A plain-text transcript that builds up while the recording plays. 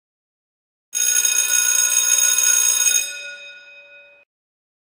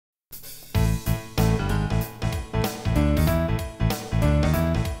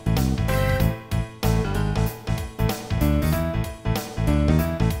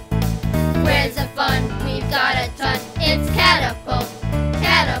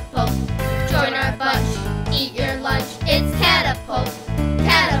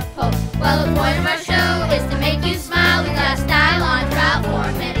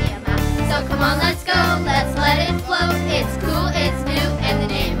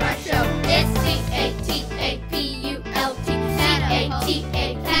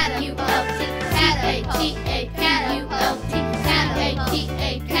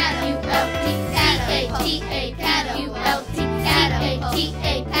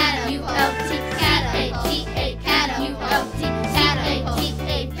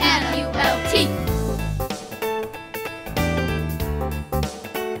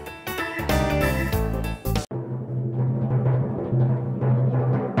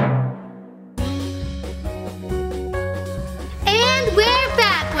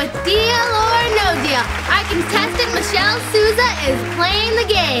Our contestant, Michelle Souza, is playing the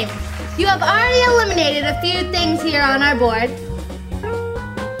game. You have already eliminated a few things here on our board.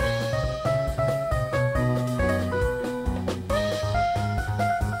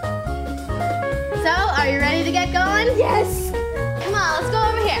 So, are you ready to get going? Yes. Come on, let's go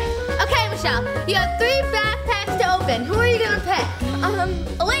over here. Okay, Michelle, you have 3 backpacks to open. Who are you gonna pick?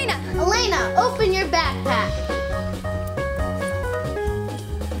 Elena. Elena, open your backpack.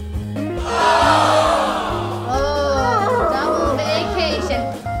 Oh, double vacation.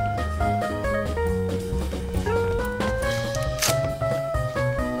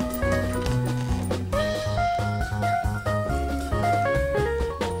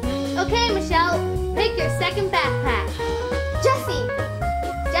 Okay, Michelle, pick your second backpack.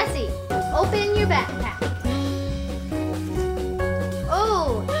 Jessie, open your backpack.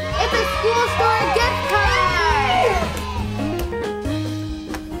 Oh, it's a school store gift card!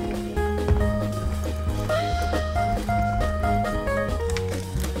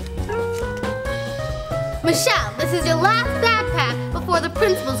 Michelle, this is your last backpack before the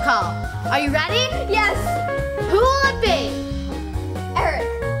principal's call. Are you ready? Yes. Who will it be? Eric.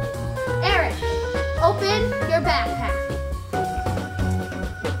 Eric, open your backpack.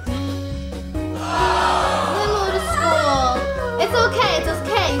 Then go to school. It's okay.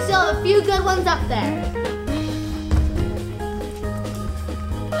 You still have a few good ones up there.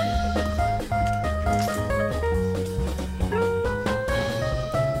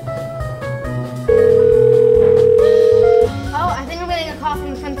 Oh, I think I'm getting a call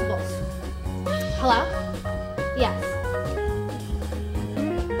from the principals. Hello? Yes.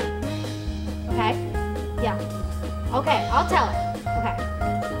 Okay. Yeah. Okay, I'll tell her. Okay.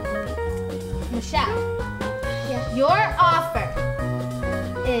 Michelle. Yes. Your offer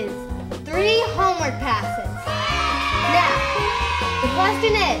is 3 homework passes. Now, the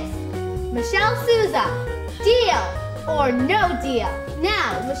question is, Michelle Souza, deal or no deal?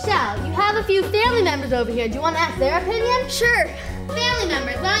 Now, Michelle, you have a few family members over here. Do you want to ask their opinion? Sure. Family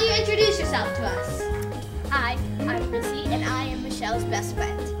members, why don't you introduce yourself to us? Hi, I'm Missy, and I am Michelle's best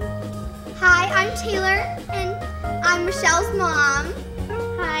friend. Hi, I'm Taylor, and I'm Michelle's mom.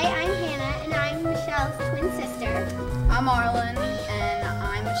 Hi, I'm Hannah, and I'm Michelle's twin sister. I'm Arlen, and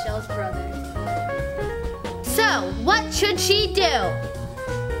I'm Michelle's brother. So, what should she do?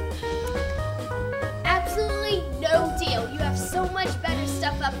 Absolutely no deal. You have so much better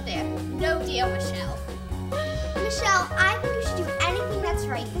stuff up there. No deal, Michelle. Michelle, I think you should do anything that's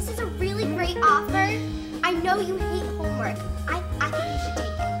right. This is a really great offer. I know you hate homework. I think you should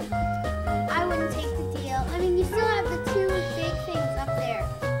take it. I wouldn't take the deal. I mean, you still have the 2 big things up there.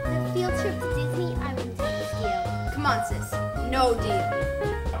 The field trip to Disney, I wouldn't take this deal. Come on, sis. No deal.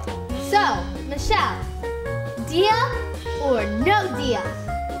 So, Michelle, deal or no deal?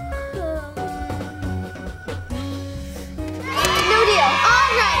 No deal.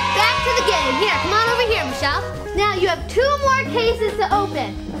 All right, back to the game. Here, come on over here, Michelle. Now you have 2 more cases to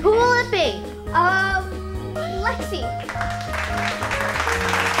open. Who will it be? Lexi.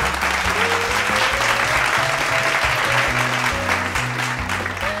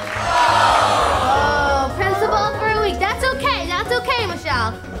 Oh, principal for a week. That's okay,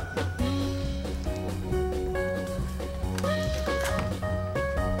 Michelle.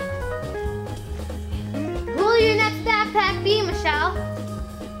 Who will your next backpack be, Michelle?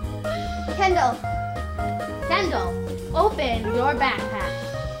 Kendall. Kendall, open your backpack.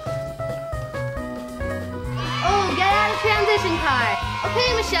 Oh, get out a transition card.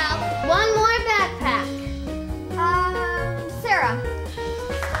 Okay, Michelle, 1 more backpack. Sarah.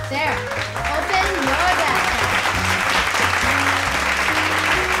 Sarah, open your backpack.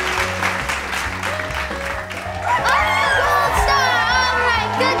 Oh, gold star! All right,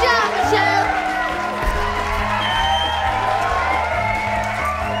 good job, Michelle.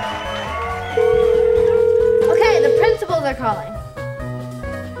 Okay, the principals are calling.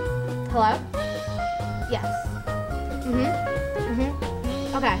 Hello? Yes.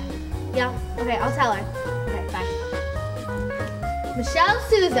 Okay. Yeah, okay, I'll tell her. Okay, bye. Michelle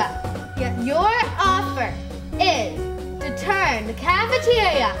Souza, your offer is to turn the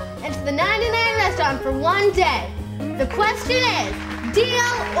cafeteria into the 99 restaurant for 1 day. The question is,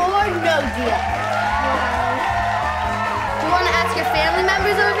 deal or no deal? Do you want to ask your family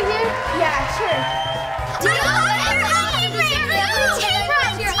members over here? Yeah, sure.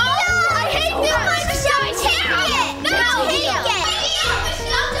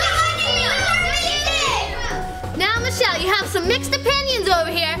 Now, Michelle, you have some mixed opinions over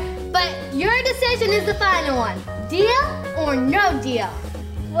here, but your decision is the final one. Deal or no deal?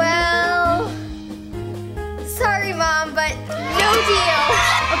 Well, sorry, Mom, but no deal.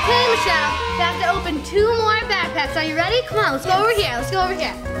 Okay, Michelle, you have to open 2 more backpacks. Are you ready? Come on, let's go over here. Let's go over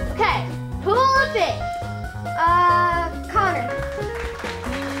here. Okay, who will it be? Connor.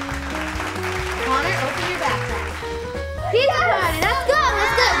 Connor, open your backpack. Pizza party, let's go.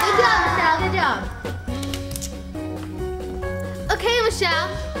 Let's go. Good job, Michelle. Good job. Okay, Michelle,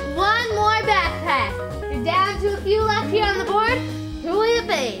 1 more backpack. You're down to a few left here on the board. Who will it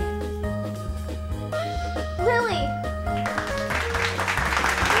be? Lily.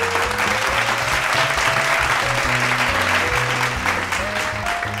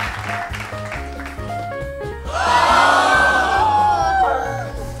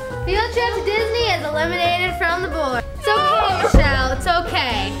 Field trip to Disney is eliminated from the board. It's okay, Michelle. It's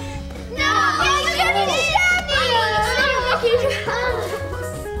okay. No, you can't do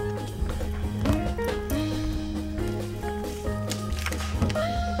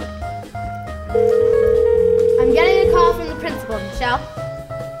I'm getting a call from the principal, Michelle.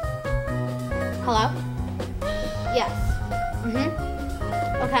 Hello? Yes.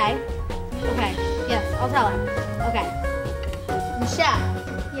 Okay. Okay. Yes, I'll tell her. Okay. Michelle.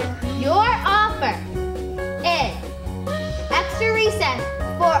 Yeah. Your offer is extra recess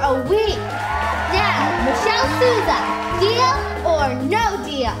for a week. Now, Michelle Souza, deal or no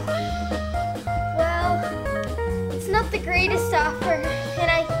deal? Well, it's not the greatest offer,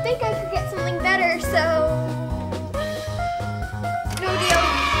 and I think I could get something better, so no deal.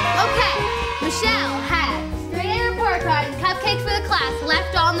 Okay, Michelle has straight A report card and cupcakes for the class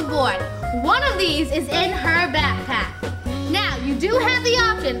left on the board. One of these is in her backpack. Now, you do have the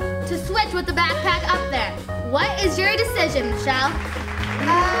option to switch with the backpack up there. What is your decision, Michelle?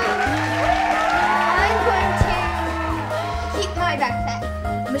 I'm going to keep my backpack.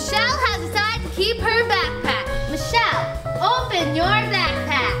 Michelle has decided to keep her backpack. Michelle, open your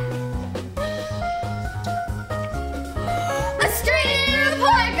backpack. A straight A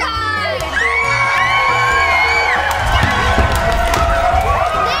report card!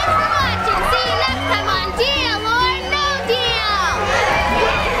 Thanks for watching. See you next time on Deal or No Deal.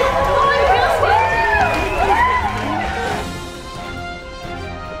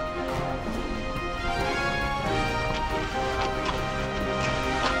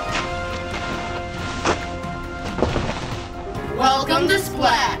 Welcome to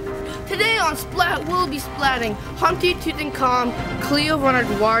Splat! Today on Splat, we'll be splatting Humpty Tutankhamun Cleophon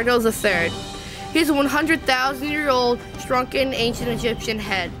Eduardo III. He's a 100,000-year-old shrunken ancient Egyptian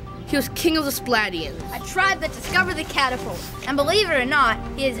head. He was king of the Splatians. A tribe that discovered the catapult. And believe it or not,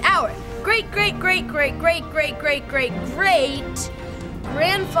 he is our great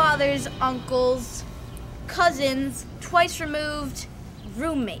grandfather's uncle's cousin's twice removed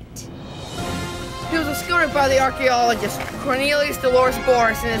roommate. He was discovered by the archaeologist Cornelius Dolores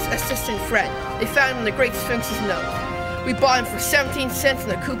Boris and his assistant Fred. They found him in the Great Sphinx's nose. We bought him for 17 cents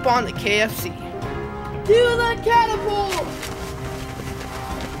in a coupon at KFC. To the catapult!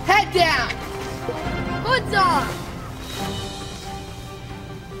 Head down! Hoods on!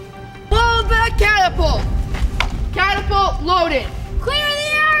 Blow the catapult! Catapult loaded! Clear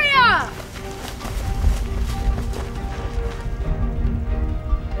the area!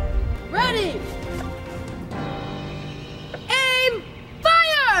 Ready! Aim!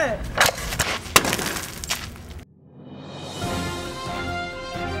 Fire!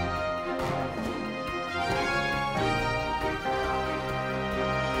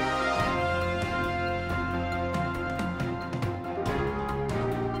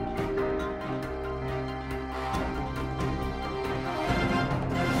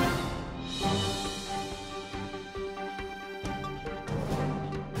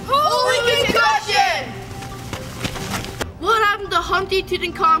 Humpty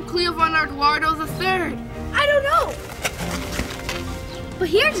Tutankhamun Cleophon Eduardo III? I don't know. But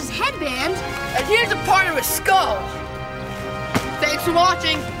here's his headband. And here's a part of his skull. Thanks for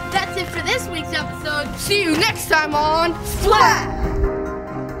watching. That's it for this week's episode. See you next time on Splat!